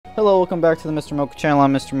Hello, welcome back to the Mr. Mocha channel.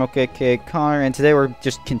 I'm Mr. Mocha, aka Connor, and today we're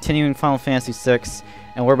just continuing Final Fantasy VI,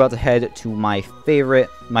 and we're about to head to my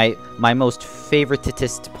favorite, my most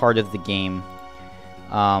favoritist part of the game.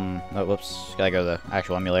 Oh, whoops, gotta go to the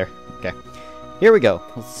actual emulator. Okay, here we go.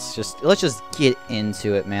 Let's just get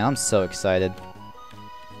into it, man. I'm so excited.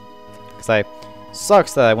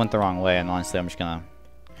 Sucks that I went the wrong way, and honestly, I'm just gonna.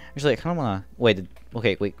 Actually, I kind of wanna wait.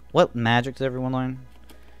 Wait. What magic did everyone learn?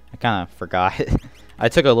 I kind of forgot. I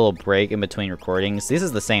took a little break in between recordings. This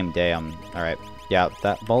is the same day. Alright. Yeah,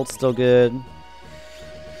 that bolt's still good.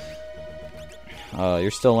 You're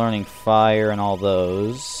still learning fire and all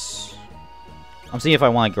those. I'm seeing if I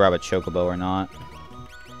want to grab a chocobo or not.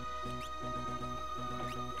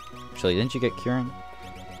 Actually, didn't you get Kieran?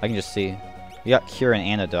 I can just see. You got Kieran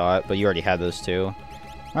and a dot, but you already had those two.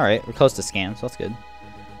 Alright, we're close to scan, so that's good.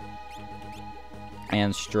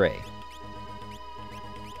 And stray.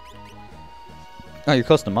 Oh, you're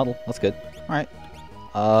close to muddle. That's good. Alright.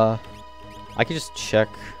 I could just check,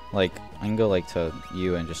 like, I can go, like, to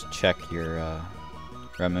you and just check your,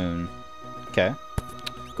 Ramoon. Okay.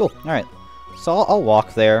 Cool. Alright. So I'll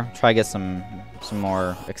walk there, try to get some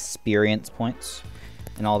more experience points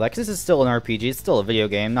and all that, because this is still an RPG. It's still a video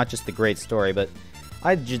game, not just the great story, but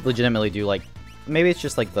I legitimately do, like, maybe it's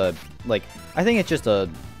just, like, I think it's just a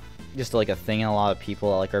thing in a lot of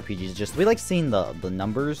people that like RPGs. Just, we like seeing the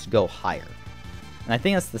numbers go higher. And I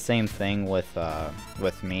think that's the same thing with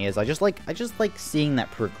me, is I just like seeing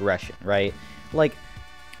that progression, right? Like,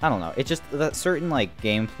 I don't know, it's just that certain like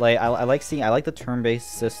gameplay. I like the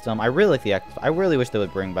turn-based system. I really like the I really wish they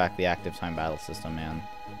would bring back the active time battle system, man.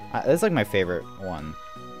 It's like my favorite one.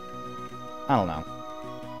 I don't know.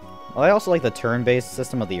 Well, I also like the turn-based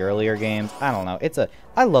system of the earlier games. I don't know.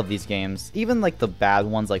 I love these games. Even like the bad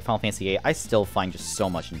ones like Final Fantasy VIII, I still find just so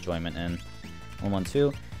much enjoyment in.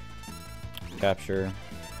 1-1-2. Capture.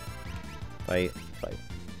 Fight.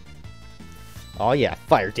 Oh yeah,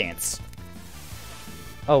 fire dance.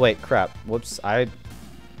 Oh wait, crap. Whoops, I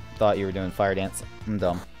thought you were doing fire dance. I'm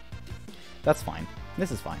dumb. That's fine.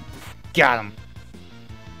 This is fine. Got him!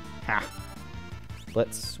 Ha!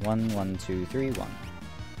 Blitz. 1, 1, 2, 3, 1.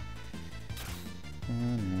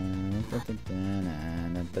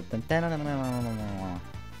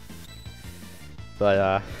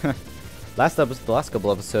 But, the last couple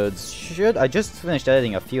episodes I just finished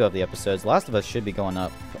editing a few of the episodes. The Last of Us should be going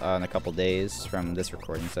up in a couple days from this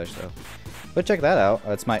recording session, so but check that out.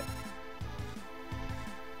 It's my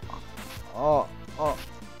oh.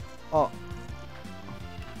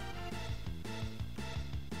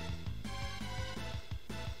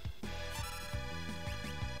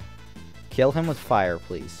 Kill him with fire,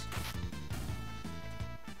 please.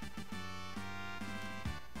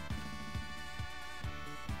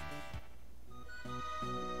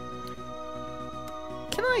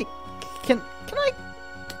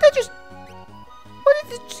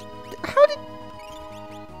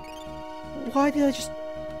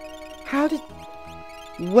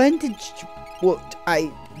 When did you, what,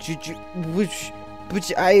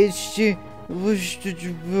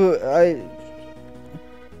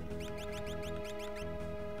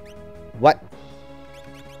 what?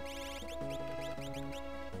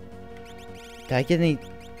 Did I get any,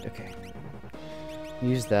 okay,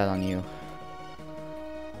 use that on you.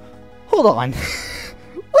 Hold on.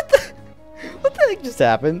 What the heck just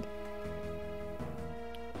happened?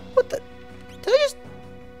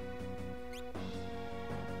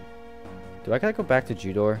 Do I gotta go back to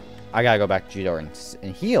Judor? I gotta go back to Judor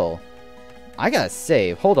and heal. I gotta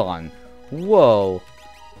save. Hold on. Whoa.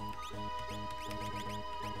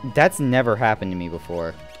 That's never happened to me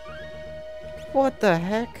before. What the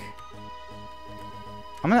heck?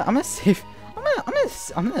 I'm gonna save.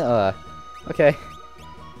 Okay.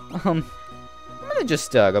 I'm gonna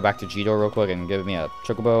just go back to Judor real quick and give me a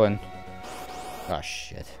chocobo and. Oh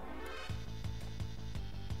shit.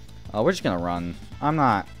 We're just gonna run. I'm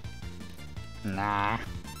not. Nah.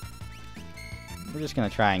 We're just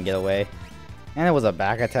gonna try and get away. And it was a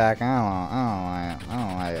back attack. I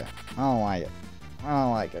don't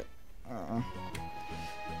like it.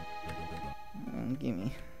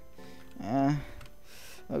 Gimme.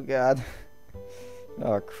 Oh god.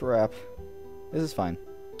 Oh crap. This is fine.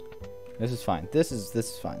 This is fine. This is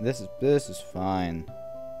fine. This is fine.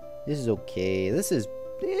 This is okay. This is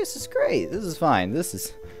great. This is fine. This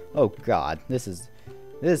is, oh god. This is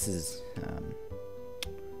at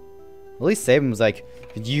least Saban was like,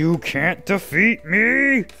 you can't defeat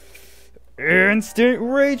me! Instant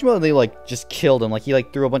rage mode! They like just killed him. Like he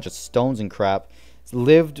like threw a bunch of stones and crap.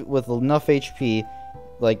 Lived with enough HP,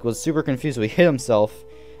 like was super confused, so he hit himself,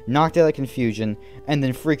 knocked out of confusion, and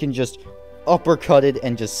then freaking just uppercutted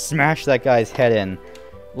and just smashed that guy's head in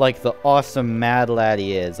like the awesome mad lad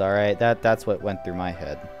he is, alright? That's what went through my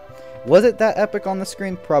head. Was it that epic on the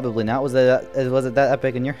screen? Probably not. Was it that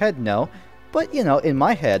epic in your head? No. But, you know, in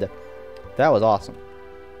my head, that was awesome.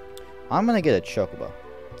 I'm gonna get a chocobo.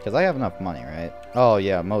 Because I have enough money, right? Oh,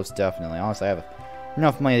 yeah, most definitely. Honestly, I have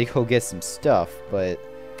enough money to go get some stuff, but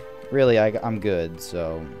really, I'm good,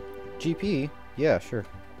 so... GP? Yeah, sure.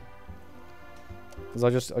 Because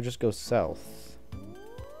I'll just go south.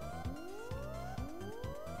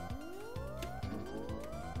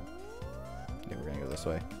 Okay, we're gonna go this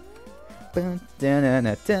way.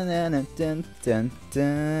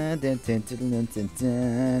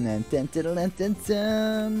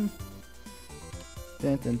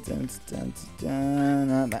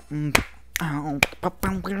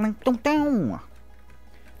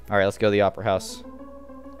 Alright, let's go to the opera house.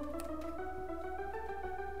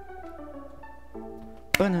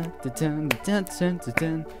 That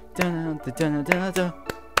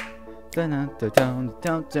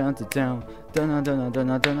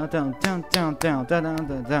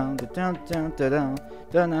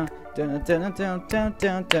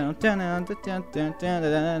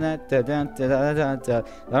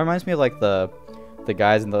reminds me of like the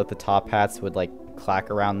guys in the top hats would like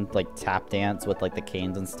clack around, like tap dance with like the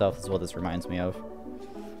canes and stuff. Is what this reminds me of.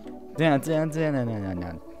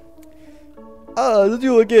 Ah, it's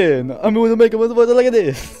you again. I'm going to make a motherfucker like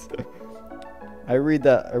this. I read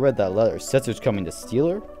that letter. Setsu's coming to steal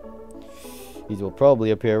her. He will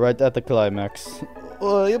probably appear right at the climax.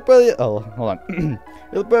 Oh, he'll probably. Oh, hold on.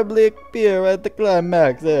 He'll probably appear at the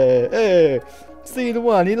climax. Hey, scene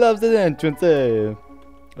 1. He loves his entrance. Hey.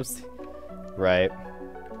 Right.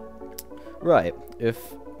 Right.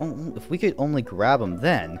 If we could only grab him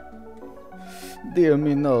then. Dear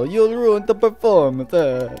me, no. You'll ruin the performance.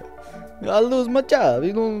 I'll lose my job.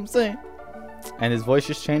 You know what I'm saying? And his voice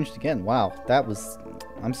just changed again. Wow, that was...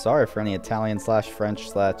 I'm sorry for any Italian /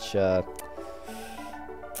 French /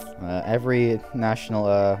 every national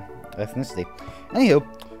ethnicity. Anywho,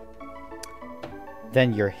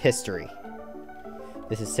 then your history.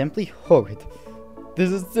 This is simply horrid.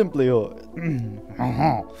 This is simply horrid.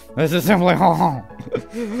 This is simply horrid.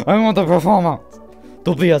 I want the performance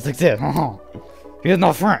to be a success. He is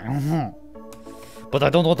not French. But I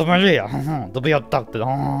don't want Maria to be abducted.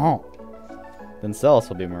 Then Celes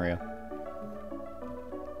will be Maria.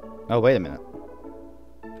 Oh, wait a minute.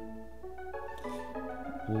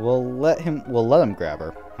 We'll let him grab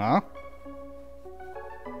her, huh?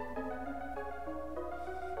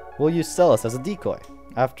 We'll use Celes as a decoy.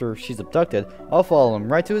 After she's abducted, I'll follow him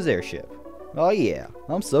right to his airship. Oh yeah,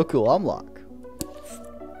 I'm so cool, I'm Locke.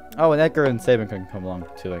 Oh, and Edgar and Sabin can come along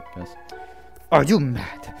too, I guess. Are you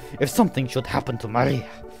mad? If something should happen to Maria.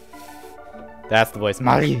 That's the voice,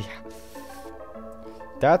 Maria.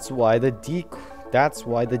 That's why the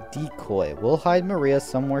decoy. We'll hide Maria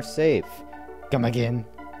somewhere safe. Come again.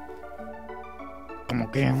 Come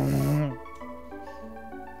again.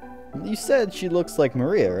 You said she looks like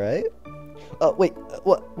Maria, right? Oh, wait.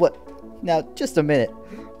 What? Now, just a minute.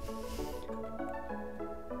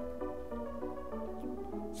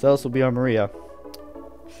 Celes will be our Maria.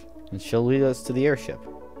 And she'll lead us to the airship.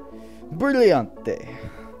 Brillante.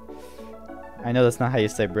 I know that's not how you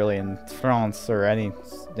say brilliant in France or any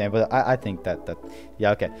name, but I think that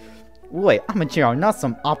yeah, okay. Wait, I'm a Giro, not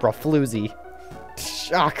some opera floozy.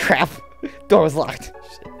 Ah, crap. Door was locked.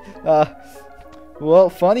 Well,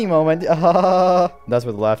 funny moment. That's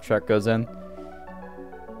where the laugh track goes in.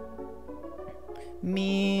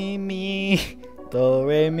 Me. Do,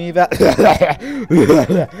 re, mi, fa.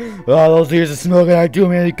 All those years of smoking are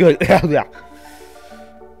doing me any good.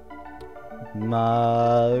 Maria.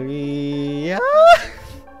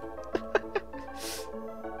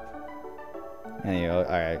 Anyway,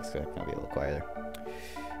 alright, it's gonna be a little quieter.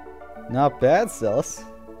 Not bad, Celes.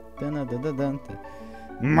 I'll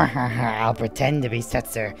pretend to be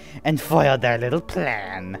Setzer and foil their little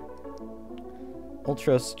plan.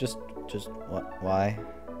 Ultros, just what? Why?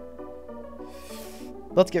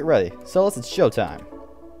 Let's get ready. Celes, it's showtime.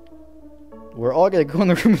 We're all gonna go in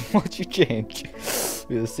the room and watch you change.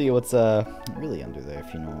 We'll see what's really under there,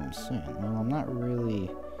 if you know what I'm saying. Well, I'm not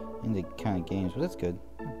really into kind of games, but that's good.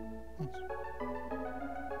 Thanks.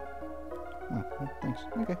 Oh, thanks.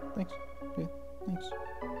 Okay, thanks. Yeah, thanks.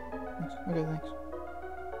 Okay, thanks.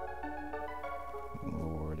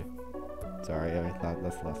 Lord. Sorry, I thought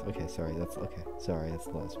that's the last. Okay, sorry, that's okay. Sorry, that's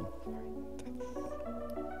the last one.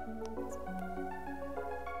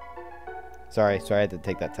 Sorry, I had to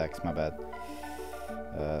take that text. My bad.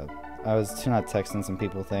 I was not texting some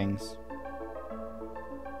people things.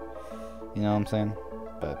 You know what I'm saying?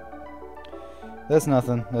 But That's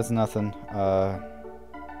nothing. That's nothing. I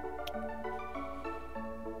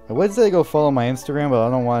would say go follow my Instagram, but I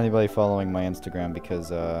don't want anybody following my Instagram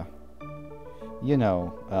because, you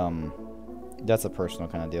know, that's a personal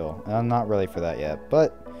kind of deal. And I'm not ready for that yet.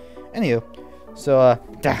 But, anywho. So,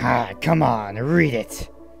 come on, read it.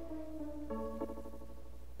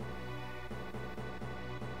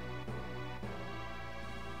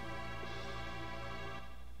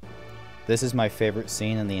 This is my favorite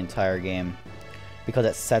scene in the entire game, because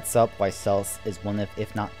it sets up why Celes is one of,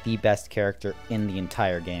 if not the best character in the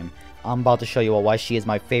entire game. I'm about to show you why she is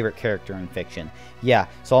my favorite character in fiction. Yeah,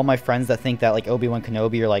 so all my friends that think that like Obi-Wan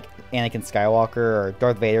Kenobi or like Anakin Skywalker or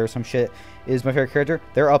Darth Vader or some shit is my favorite character,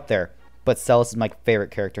 they're up there. But Celes is my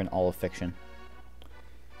favorite character in all of fiction.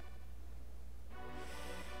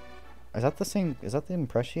 Is that the same? Is that the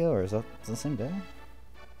Impressio, or is that the same guy?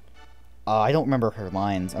 I don't remember her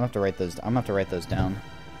lines. I'm gonna have to write those. I'm gonna have to write those down.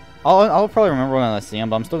 I'll probably remember when I see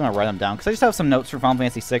them, but I'm still gonna write them down because I just have some notes for Final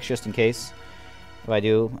Fantasy VI just in case. If I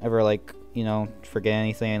do ever like forget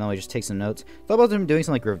anything, I know I just take some notes. Thought about them doing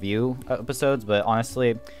some like review episodes, but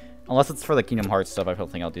honestly, unless it's for the Kingdom Hearts stuff, I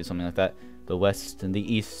don't think I'll do something like that. The West and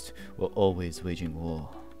the East were always waging war.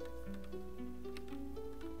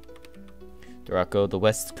 Draco, the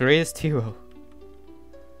West's greatest hero.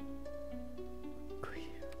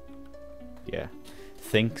 Yeah.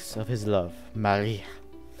 Thinks of his love, Maria.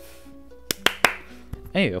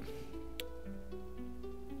 Anywho.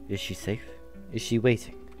 Is she safe? Is she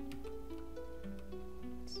waiting?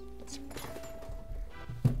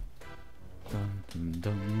 Dun, dun,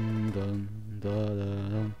 dun, dun,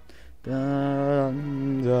 dun,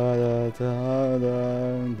 dun, dun, dun, dun,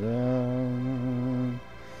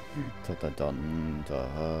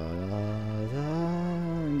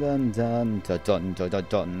 dun, dun, dun, dun,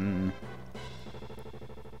 dun.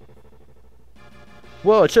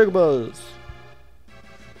 Whoa, Chocobos!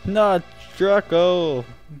 Not Draco!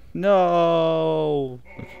 No!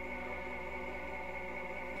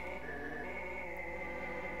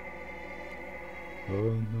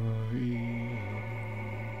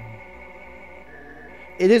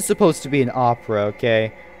 It is supposed to be an opera,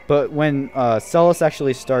 okay? But when Celes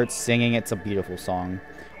actually starts singing, it's a beautiful song.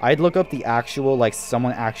 I'd look up the actual, like,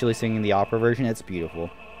 someone actually singing the opera version. It's beautiful.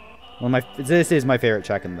 This is my favorite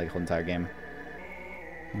track in the whole entire game.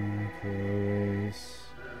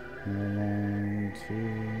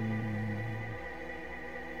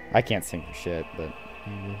 I can't sing for shit, but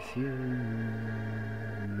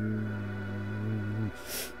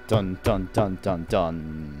dun dun dun dun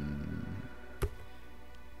dun.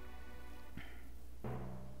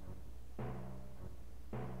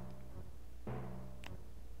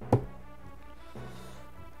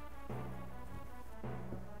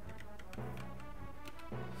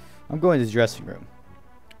 I'm going to the dressing room.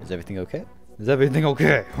 Is everything okay? Is everything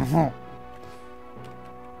okay?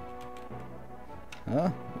 Huh?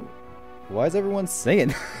 Why is everyone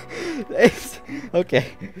singing? Okay,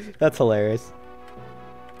 that's hilarious.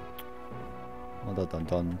 Dun dun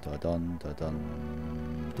dun dun dun dun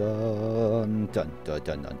dun dun dun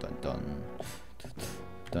dun dun dun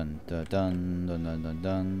dun dun dun dun dun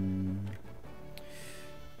dun.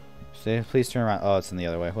 Say, please turn around. Oh, it's in the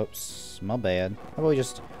other way. Whoops, my bad. How about we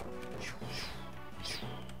just?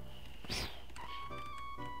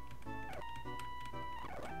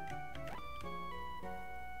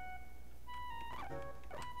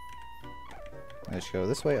 Let's go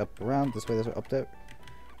this way, up, around, this way, up there.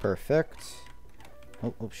 Perfect.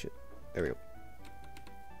 Oh, oh shit. There we go.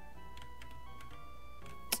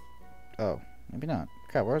 Oh, maybe not.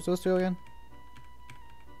 God, where was those two again?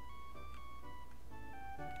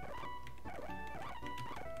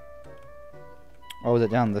 Oh, was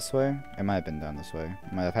it down this way? It might have been down this way.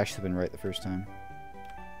 It might have actually been right the first time.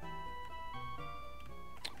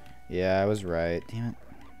 Yeah, I was right. Damn it.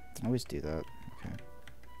 I always do that. Okay.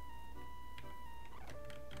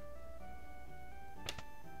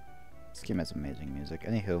 This game has amazing music.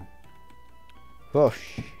 Anywho. Oh,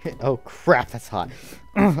 shit. Oh, crap. That's hot.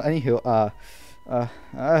 Anywho,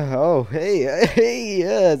 oh, hey,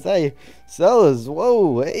 yes, hey, Celes,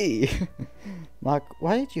 whoa, hey. Locke,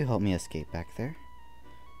 why did you help me escape back there?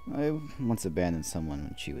 I once abandoned someone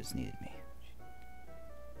when she was needed me.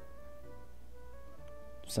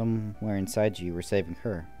 Somewhere inside you were saving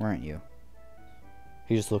her, weren't you?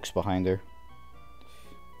 He just looks behind her.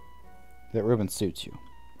 That ribbon suits you.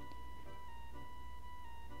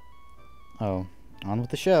 Oh, on with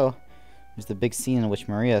the show. There's the big scene in which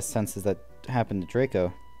Maria senses that happened to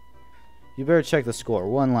Draco. You better check the score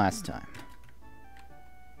one last time.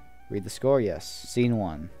 Read the score? Yes. Scene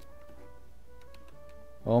 1.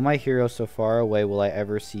 Oh, my hero, so far away, will I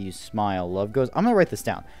ever see you smile? Love goes... I'm gonna write this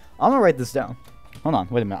down. I'm gonna write this down. Hold on,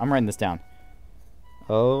 wait a minute. I'm writing this down.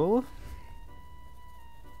 Oh,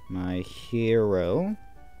 my hero,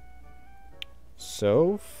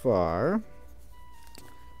 so far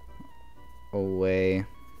away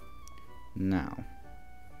now.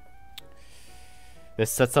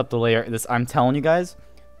 This sets up the later... I'm telling you guys,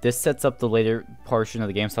 this sets up the later portion of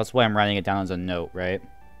the game, so that's why I'm writing it down as a note, right?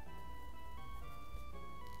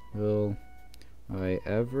 Will I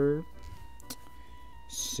ever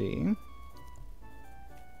see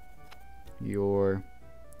your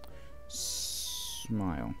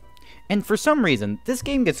smile? And for some reason, this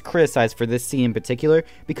game gets criticized for this scene in particular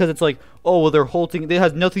because it's like, oh, well, they're halting. It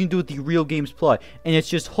has nothing to do with the real game's plot, and it's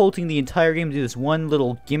just halting the entire game to do this one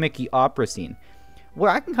little gimmicky opera scene.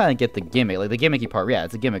 Where I can kind of get the gimmick, like the gimmicky part. Yeah,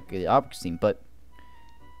 it's a gimmick, the opera scene, but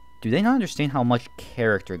do they not understand how much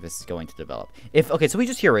character this is going to develop? Okay, so we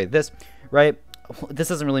just hear this, right? This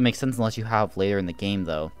doesn't really make sense unless you have later in the game,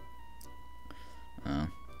 though.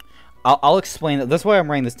 I'll explain. That's why I'm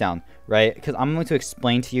writing this down, right? Because I'm going to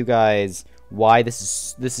explain to you guys why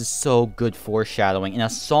this is so good foreshadowing in a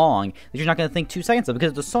song that you're not going to think 2 seconds of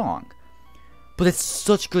because it's a song. But it's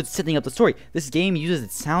such good setting up the story. This game uses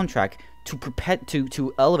its soundtrack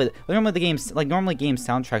to elevate it. Normally game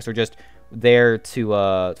soundtracks are just there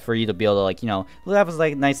to for you to be able to, like, you know, that was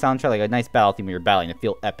like a nice soundtrack, like a nice battle theme when you're battling to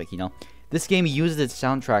feel epic, you know. This game uses its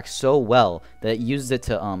soundtrack so well that it uses it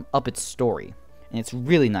to up its story, and it's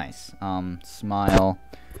really nice. Smile.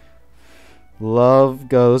 Love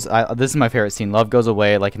goes. This is my favorite scene. Love goes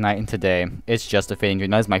away like night and today. It's just a fading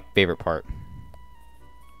dream. That is my favorite part.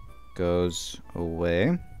 Goes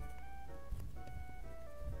away.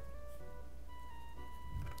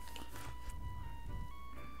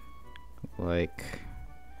 Like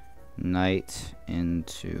night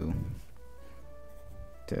into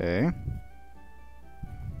day.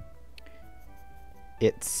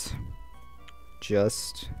 It's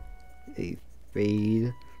just a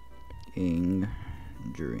fading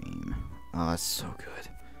dream. Ah, it's so good.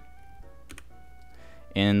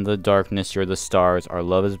 In the darkness, you're the stars. Our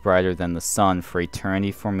love is brighter than the sun. For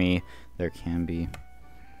eternity, for me, there can be.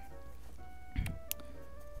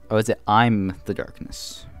 Oh, is it? I'm the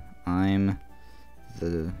darkness. I'm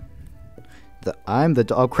the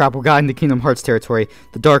oh crap, we got into Kingdom Hearts territory.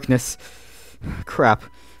 The darkness. Crap.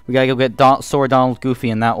 We gotta go get Sora, Donald,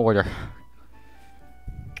 Goofy in that order.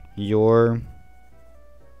 You're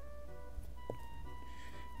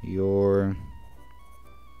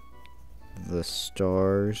the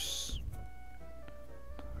stars.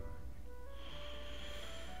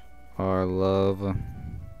 Our love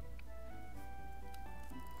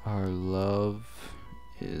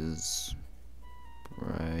is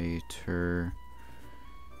brighter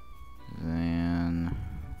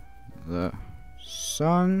than the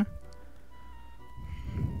sun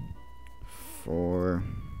for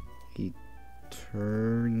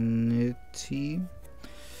eternity.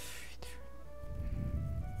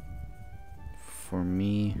 For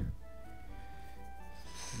me,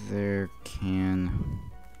 there can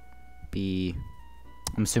be...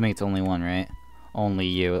 I'm assuming it's only one, right? Only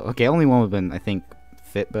you. Okay, only one would have been, I think,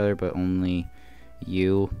 fit better, but only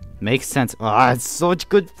you. Makes sense. Ah, it's such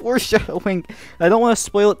good foreshadowing. I don't want to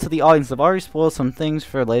spoil it to the audience. I've already spoiled some things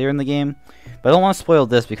for later in the game, but I don't want to spoil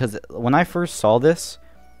this because when I first saw this,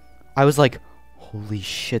 I was like, holy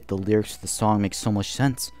shit, the lyrics to the song make so much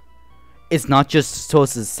sense. It's not just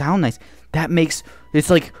supposed to sound nice. That makes... It's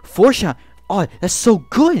like foreshadow. Oh, that's so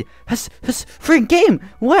good. That's freaking game.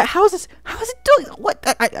 What? How is this? How is it doing? What?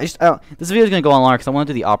 This video is gonna go on longer because I want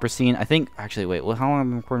to do the opera scene. I think actually, wait. How long have I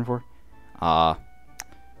been recording for? I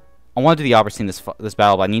want to do the opera scene this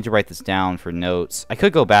battle, but I need to write this down for notes. I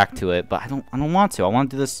could go back to it, but I don't want to. I want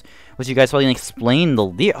to do this with you guys so I can explain the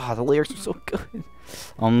lyrics. Oh, the lyrics are so good.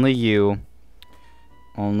 Only you,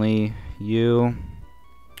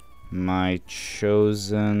 my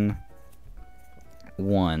chosen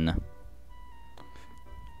one.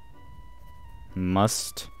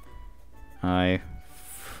 Must I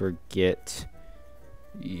forget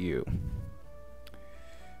you?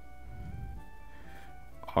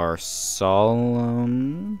 Our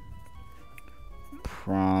solemn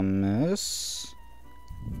promise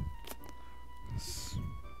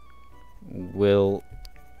will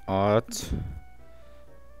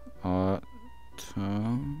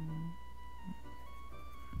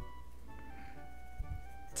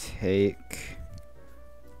take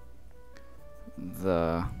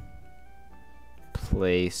the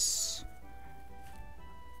place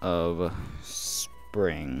of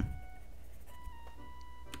spring.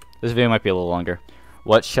 This video might be a little longer.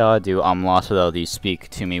 What shall I do? I'm lost without thee. Speak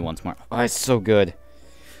to me once more. Oh, it's so good.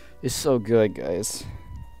 It's so good, guys.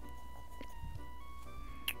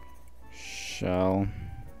 Shall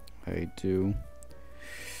I do?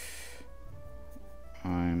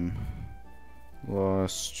 I'm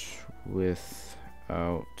lost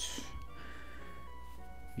without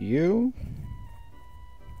you.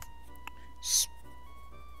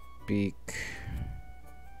 Speak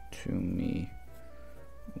to me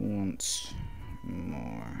once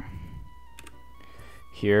more.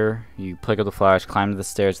 Here, you pick up the flowers, climb to the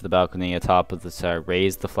stairs to the balcony atop of the tower,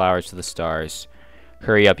 raise the flowers to the stars.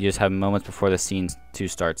 Hurry up, you just have moments before the scene 2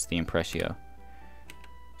 starts, the impressio.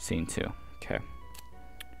 Scene 2, okay.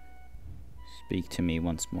 Speak to me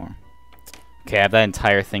once more. Okay, I have that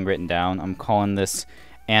entire thing written down. I'm calling this,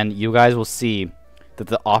 and you guys will see that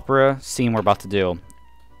the opera scene we're about to do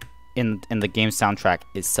in the game soundtrack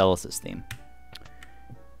is Celes' theme.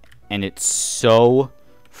 And it's so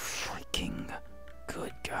freaking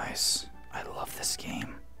good, guys. I love this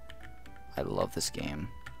game. I love this game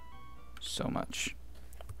so much.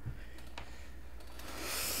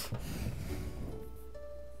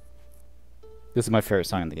 This is my favorite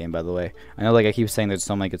song in the game, by the way. I know, like, I keep saying there's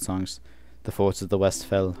so many good songs. The forts of the west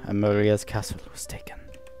fell, and Maria's castle was taken.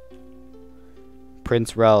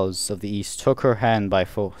 Prince Rels of the east took her hand by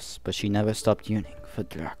force, but she never stopped yearning for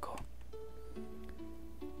Draco.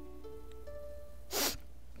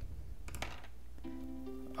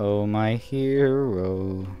 Oh, my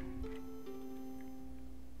hero.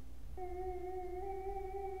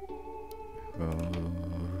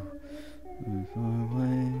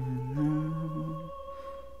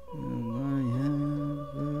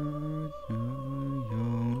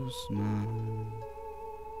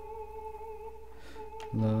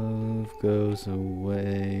 Love goes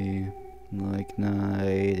away like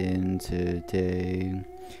night into day.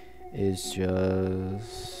 It's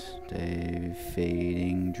just a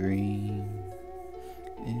fading dream.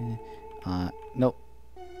 Nope.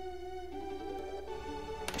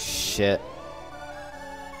 Shit.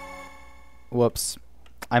 Whoops.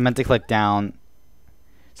 I meant to click down.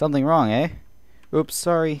 Something wrong, eh? Oops,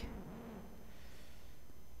 sorry.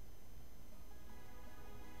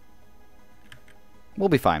 We'll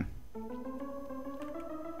be fine.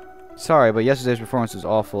 Sorry, but yesterday's performance was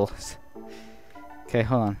awful. Okay,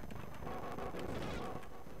 hold on.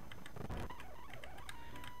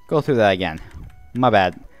 Go through that again. My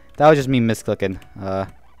bad. That was just me misclicking.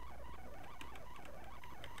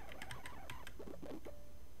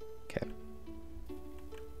 Okay.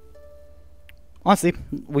 Honestly,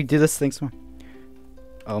 we do this thing smart.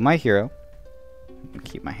 Oh, my hero.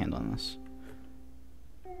 Keep my hand on this.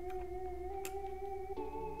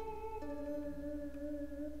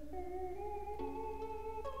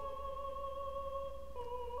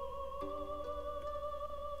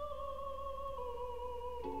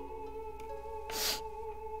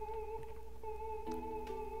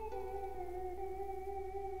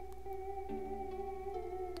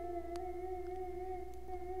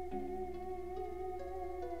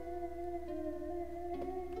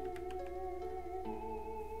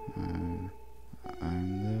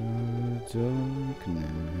 Darkness.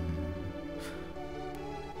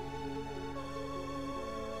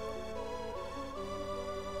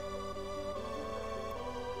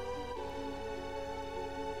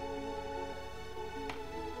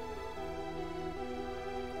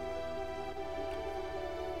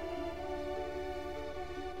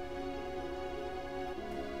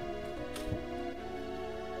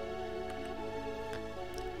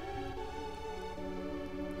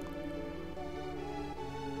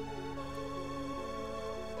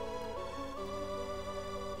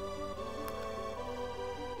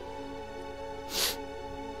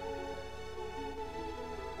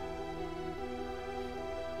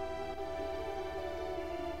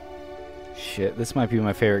 Shit, this might be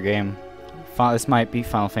my favorite game. This might be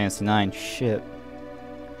Final Fantasy IX. Shit.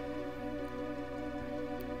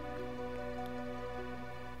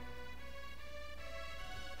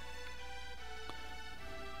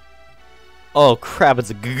 Oh crap, it's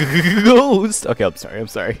a ghost! Okay, I'm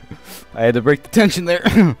sorry. I had to break the tension there.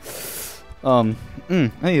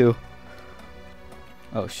 Hey you.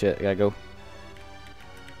 Oh shit, I gotta go.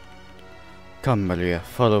 Come, Maria,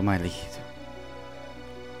 follow my lead.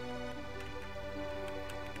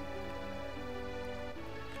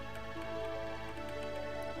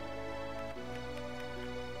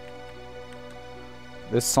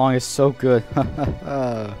 This song is so good.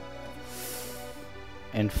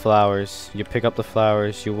 And flowers. You pick up the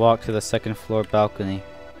flowers. You walk to the second floor balcony.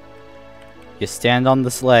 You stand on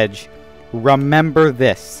the sledge. Remember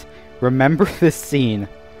this. Remember this scene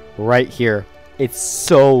right here. It's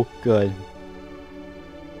so good.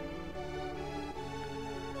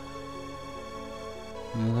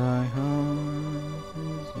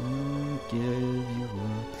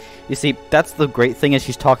 You see, that's the great thing is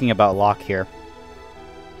she's talking about Locke here.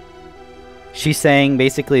 She's saying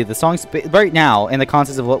basically the song's right now in the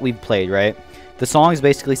context of what we've played, right? The song is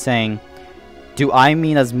basically saying, "Do I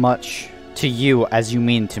mean as much to you as you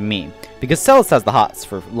mean to me?" Because Celes has the hots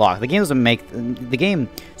for Locke. The game doesn't make the game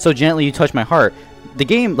so gently you touch my heart. The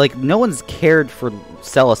game, like, no one's cared for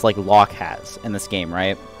Celes like Locke has in this game,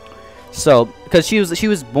 right? So because she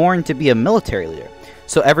was born to be a military leader,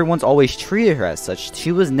 so everyone's always treated her as such.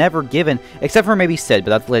 She was never given, except for maybe Sid,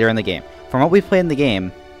 but that's later in the game. From what we played in the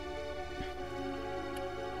game,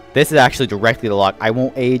 this is actually directly to Locke. I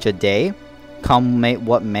won't age a day, come may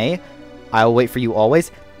what may. I will wait for you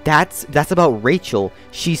always. That's about Rachel.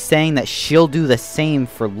 She's saying that she'll do the same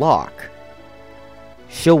for Locke.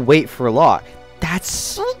 She'll wait for Locke. That's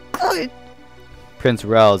so good. Prince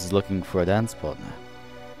Rouse is looking for a dance partner.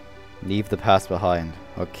 Leave the past behind.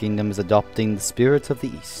 Our kingdom is adopting the spirits of the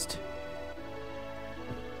East.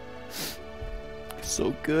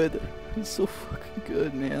 So good. It's so fucking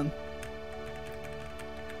good, man.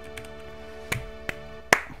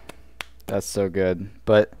 That's so good.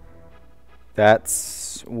 But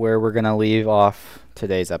that's where we're going to leave off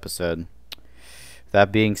today's episode.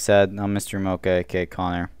 That being said, I'm Mr. Mocha, aka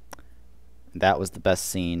Connor. That was the best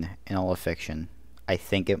scene in all of fiction. I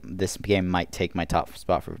think this game might take my top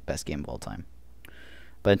spot for best game of all time.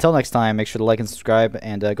 But until next time, make sure to like and subscribe,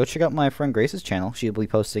 and go check out my friend Grace's channel. She'll be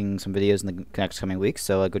posting some videos in the next coming weeks,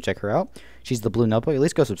 so go check her out. She's the Blue Notebook. At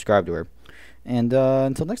least go subscribe to her. And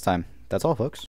until next time, that's all, folks.